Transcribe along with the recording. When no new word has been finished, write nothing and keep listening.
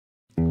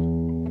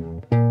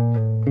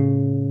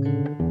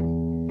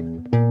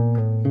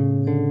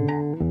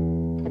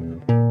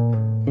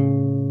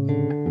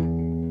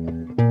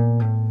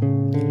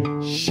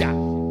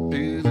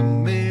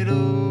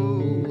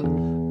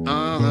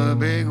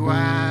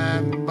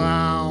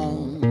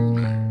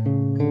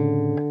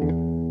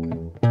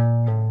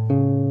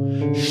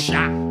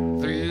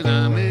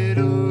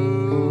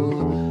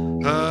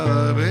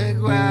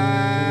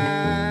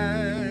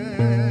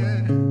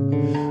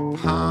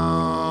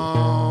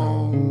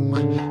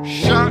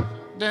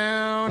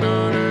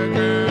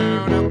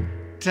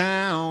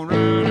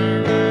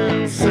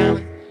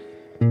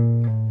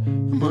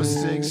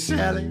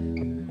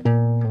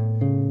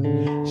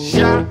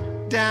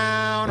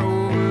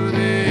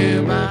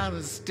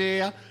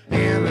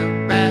in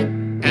the back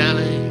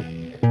alley.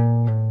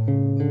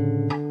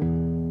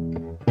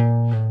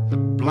 The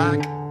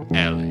black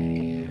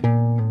alley.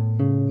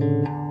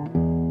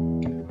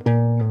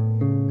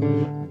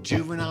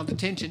 Juvenile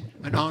detention,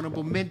 an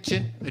honorable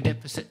mention. A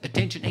deficit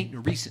attention ain't no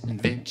recent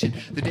invention.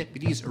 The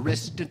deputies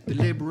arrested it, the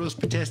liberals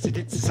protested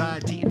it,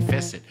 society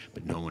infested,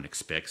 but no one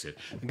expects it.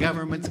 The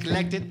government's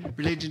collected,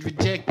 religions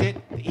reject it,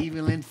 the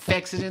evil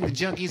infects it and the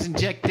junkies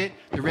inject it.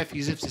 The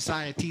refuse of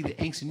society, the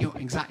angst and your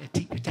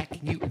anxiety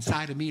attacking you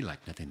inside of me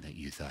like nothing that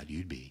you thought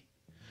you'd be.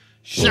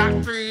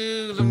 Shot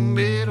through the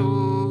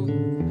middle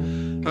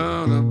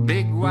of the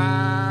big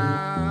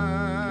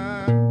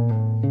wide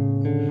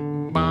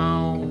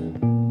bone.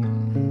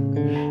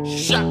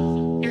 Shot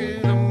through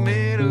the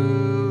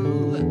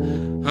middle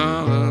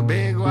of the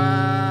big wide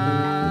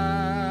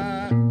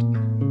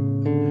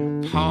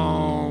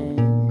palm.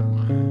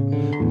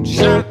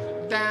 Shot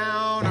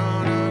down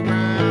on the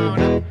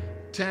ground,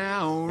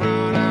 uptown,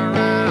 run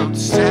around,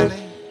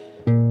 Sally,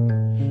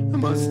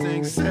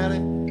 Mustang Sally.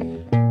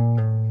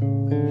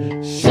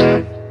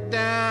 Shot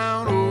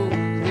down over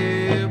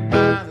there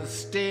by the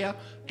stair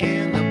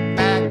in the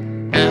back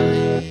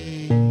alley.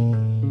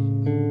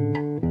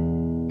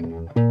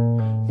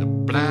 The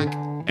black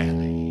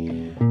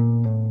alley.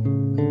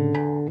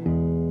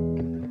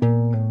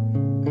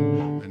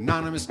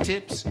 Anonymous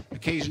tips,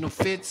 occasional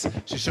fits.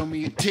 She show me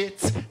your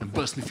tits and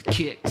bust me for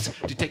kicks.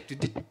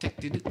 Detected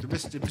it, the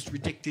rest of us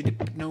rejected it,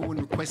 but no one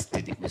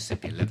requested it. Was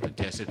simply left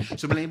untested.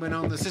 So blame it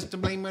on the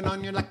system, blame it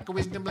on your lack of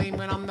wisdom, blame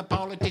it on the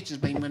politicians,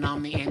 blame it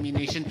on the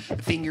ammunition,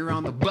 the finger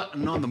on the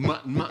button, on the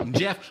mutton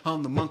Jeff,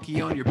 on the monkey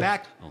on your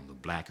back, on the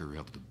blacker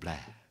of the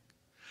black.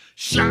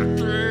 Shot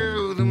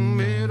through the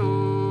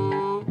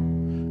middle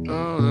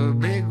of the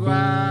big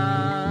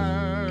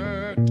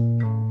white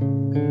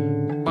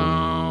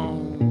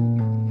bone.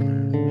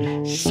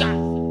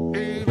 Shot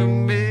through the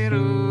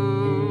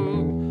middle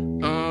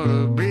of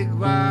the big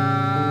white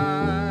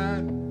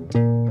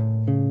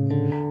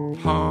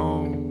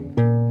palm.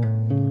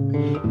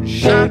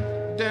 Shot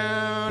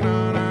down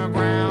on the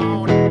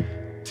ground,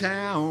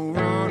 town,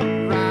 run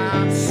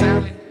around,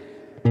 Sally,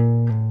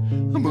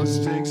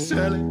 Mustang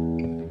Sally.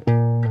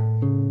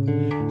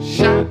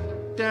 Shot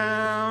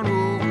down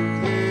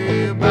over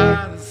there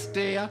by the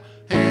stair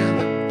in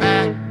the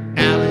back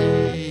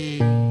alley.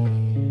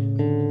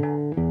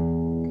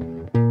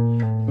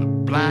 The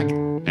black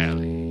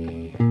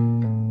alley.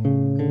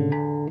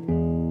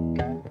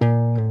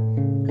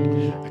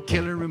 The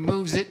killer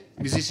removes it,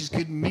 musicians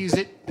couldn't use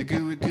it, the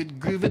guru could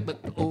groove it,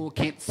 but the old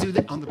can't soothe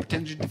it. On the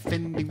pretenders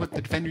defending what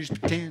the defenders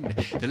pretend.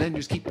 The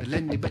lenders keep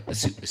lending, but the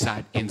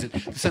suicide ends it.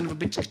 The son of a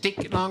bitch could take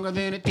it longer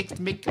than it takes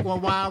to make it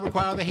worthwhile.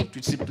 Require the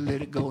hatred, simply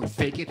let it go and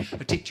fake it.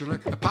 A titular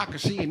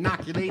hypocrisy,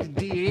 inoculated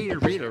DA,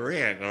 real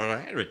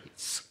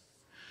rates.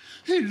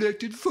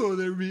 Elected for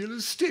their real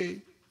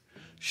estate.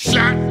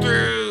 Shot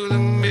through the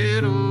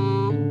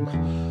middle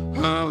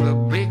of the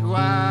big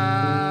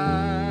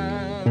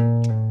white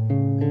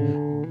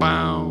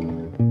bound.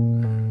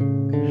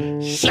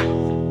 Shot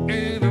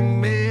through the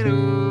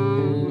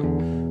middle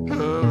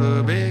of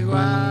the big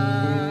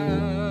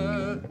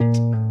white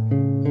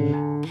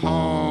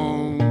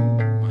palm.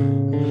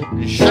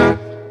 Shot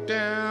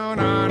down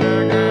on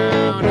the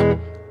ground,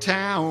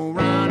 uptown,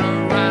 run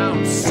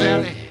around,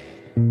 Sally,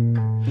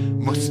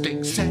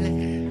 Mustang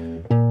Sally.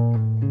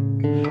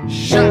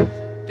 Shot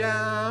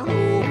down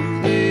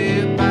over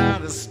there by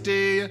the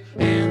stair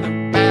in the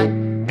back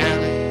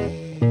alley.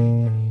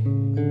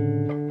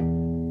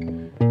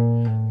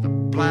 The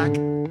black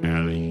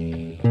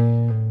alley.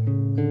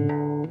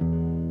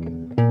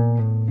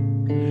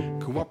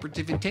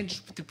 Cooperative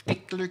intention with a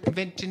particular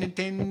convention,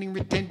 intending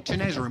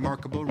retention as a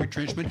remarkable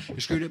retrenchment. You're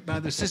screwed up by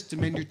the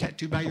system and you're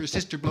tattooed by your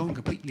sister, blown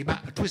completely by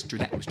a twister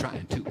that was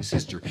trying to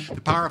assist her.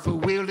 The powerful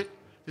wield it,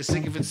 the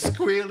sycophants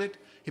squealed it,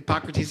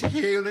 Hippocrates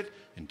hailed it,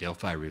 and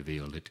Delphi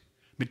revealed it.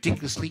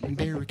 Meticulously and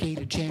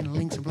barricaded,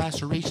 channeling some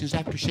lacerations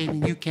after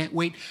shaving. You can't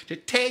wait to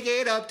take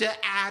it up to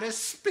outer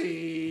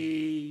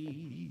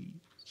space.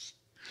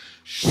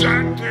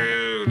 Shot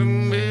through the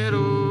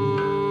middle,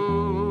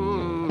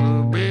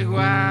 the big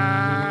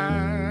white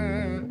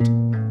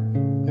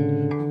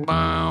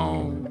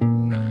bone.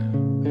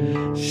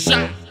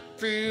 Shot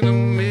through the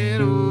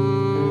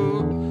middle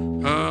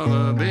of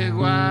the big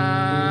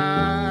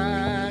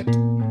white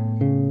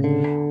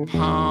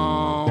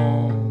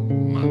palm.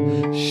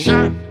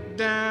 Shot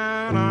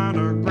down on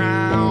the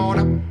ground,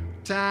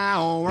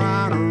 uptown,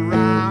 run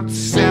around,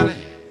 Sally,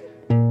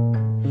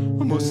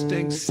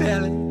 Mustang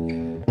Sally.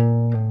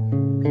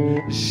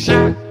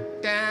 Shot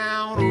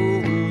down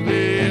over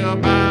there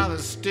by the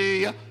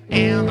stair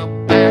in the